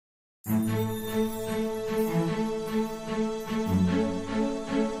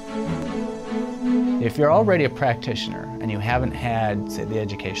If you're already a practitioner and you haven't had, say, the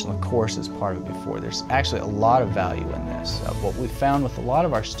educational course as part of it before, there's actually a lot of value in this. What we've found with a lot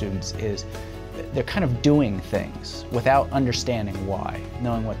of our students is they're kind of doing things without understanding why,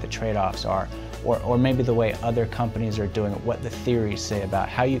 knowing what the trade-offs are, or maybe the way other companies are doing it, what the theories say about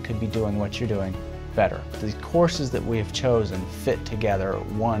how you could be doing what you're doing better. The courses that we have chosen fit together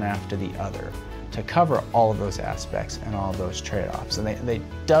one after the other to cover all of those aspects and all of those trade-offs. And they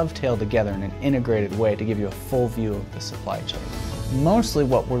dovetail together in an integrated way to give you a full view of the supply chain. Mostly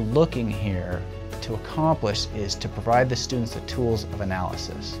what we're looking here to accomplish is to provide the students the tools of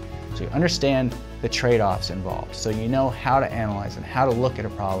analysis. So you understand the trade-offs involved, so you know how to analyze and how to look at a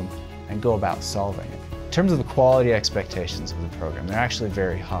problem and go about solving it. In terms of the quality expectations of the program, they're actually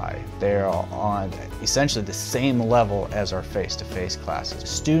very high. They're on essentially the same level as our face-to-face classes.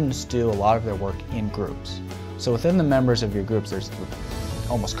 Students do a lot of their work in groups. So within the members of your groups, there's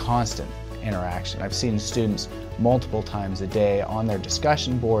almost constant interaction. I've seen students multiple times a day on their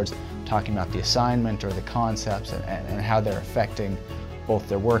discussion boards talking about the assignment or the concepts and how they're affecting both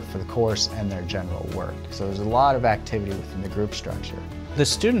their work for the course and their general work. So there's a lot of activity within the group structure. The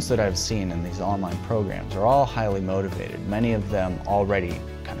students that I've seen in these online programs are all highly motivated, many of them already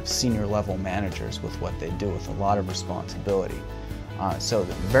kind of senior level managers with what they do, with a lot of responsibility. So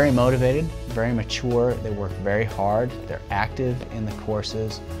they're very motivated, very mature, they work very hard, they're active in the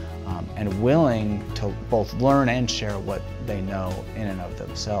courses, and willing to both learn and share what they know in and of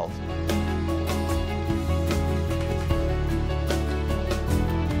themselves.